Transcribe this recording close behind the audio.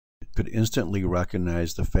could instantly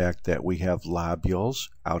recognize the fact that we have lobules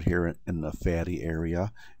out here in the fatty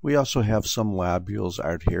area. We also have some lobules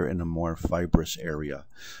out here in a more fibrous area.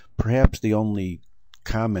 Perhaps the only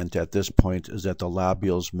comment at this point is that the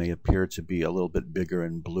lobules may appear to be a little bit bigger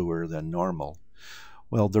and bluer than normal.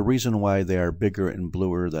 Well, the reason why they are bigger and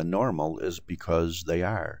bluer than normal is because they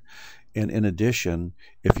are. And in addition,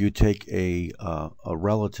 if you take a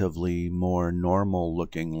relatively more normal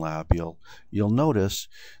looking lobule, you'll notice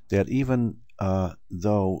that even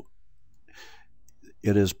though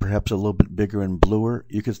it is perhaps a little bit bigger and bluer,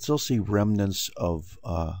 you can still see remnants of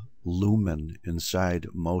lumen inside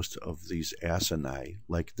most of these acini,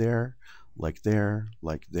 like there, like there,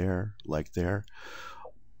 like there, like there.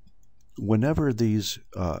 Whenever these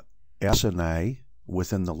acini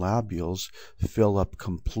within the lobules fill up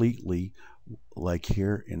completely, like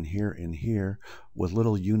here and here and here, with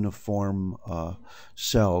little uniform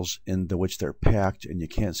cells into which they're packed and you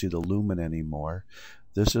can't see the lumen anymore,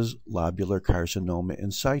 this is lobular carcinoma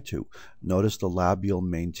in situ. Notice the lobule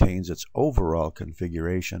maintains its overall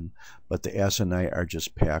configuration, but the acini are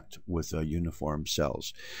just packed with uniform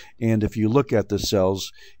cells. And if you look at the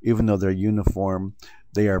cells, even though they're uniform,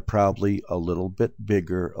 they are probably a little bit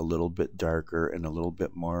bigger, a little bit darker, and a little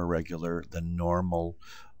bit more irregular than normal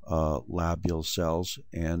lobule cells.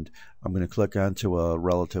 And I'm going to click onto a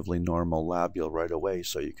relatively normal lobule right away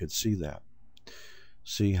so you could see that.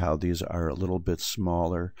 See how these are a little bit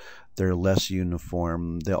smaller. They're less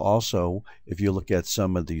uniform. They'll also, if you look at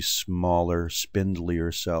some of these smaller,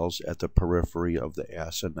 spindlier cells at the periphery of the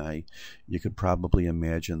acini, you could probably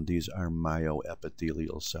imagine these are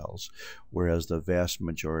myoepithelial cells, whereas the vast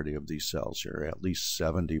majority of these cells here, at least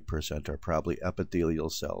 70%, are probably epithelial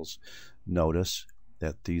cells. Notice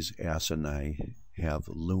that these acini have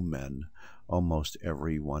lumen. Almost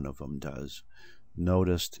every one of them does.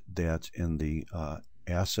 Notice that in the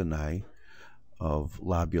acini of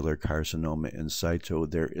lobular carcinoma in situ,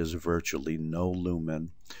 there is virtually no lumen,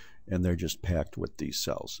 and they're just packed with these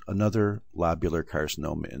cells. Another lobular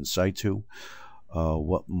carcinoma in situ.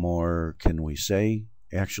 What more can we say?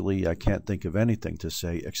 Actually, I can't think of anything to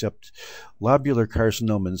say except lobular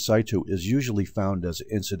carcinoma in situ is usually found as an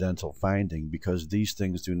incidental finding because these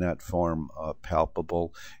things do not form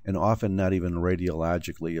palpable and often not even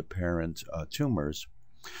radiologically apparent tumors.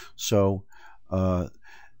 So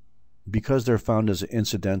because they're found as an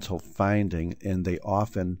incidental finding and they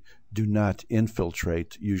often do not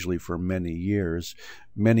infiltrate, usually for many years,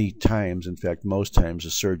 many times, in fact most times, the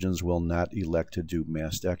surgeons will not elect to do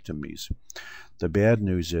mastectomies. The bad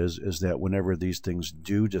news is that whenever these things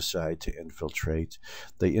do decide to infiltrate,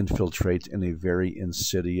 they infiltrate in a very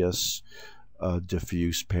insidious,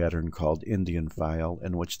 diffuse pattern called Indian file,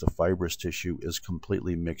 in which the fibrous tissue is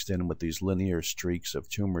completely mixed in with these linear streaks of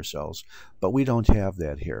tumor cells. But we don't have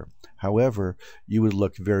that here. However, you would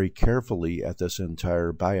look very carefully at this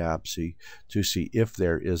entire biopsy to see if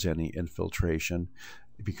there is any infiltration,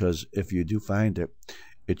 because if you do find it,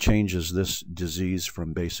 it changes this disease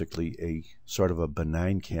from basically a sort of a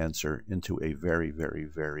benign cancer into a very, very,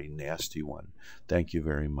 very nasty one. Thank you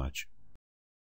very much.